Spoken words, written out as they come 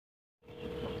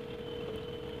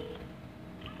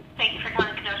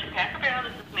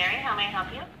may I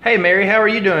help you? Hey Mary, how are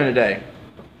you doing today?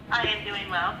 I am doing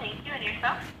well, thank you. And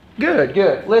yourself? Good,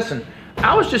 good. Listen,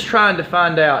 I was just trying to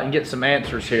find out and get some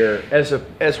answers here as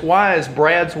why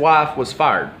Brad's wife was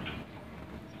fired.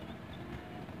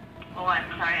 Oh, I'm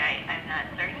sorry, I'm not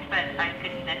certain, but I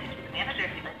could connect you to the manager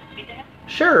if you'd like to speak to him.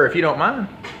 Sure, if you don't mind.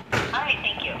 All right,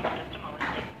 thank you. Just a moment,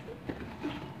 please.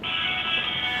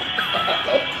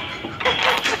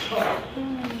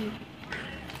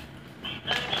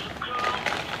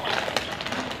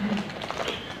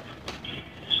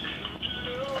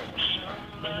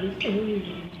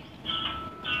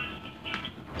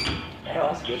 Hell,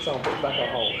 that's a good song. Put it back on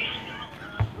hold.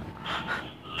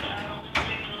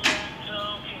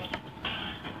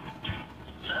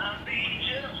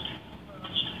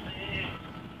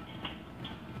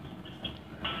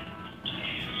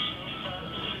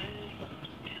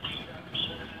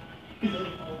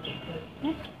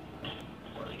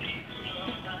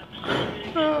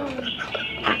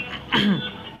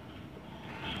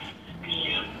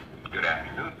 Good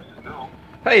afternoon, this is Bill.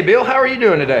 Hey Bill, how are you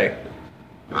doing today?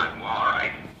 I'm all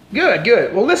right. Good,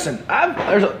 good. Well, listen,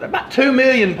 there's about 2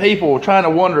 million people trying to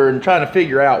wonder and trying to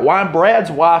figure out why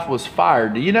Brad's wife was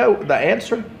fired. Do you know the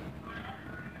answer?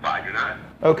 I do not.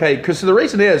 Okay, because the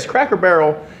reason is Cracker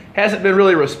Barrel hasn't been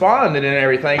really responding and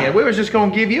everything, and we was just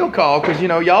going to give you a call because, you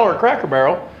know, y'all are Cracker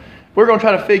Barrel. We're going to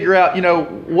try to figure out, you know,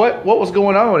 what was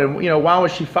going on and, you know, why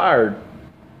was she fired?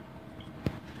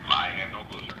 I have no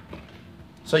clue, sir.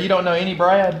 So you don't know any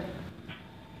Brad?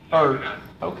 I do Or, not.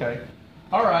 okay.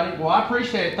 All righty. Well, I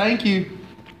appreciate it. Thank you.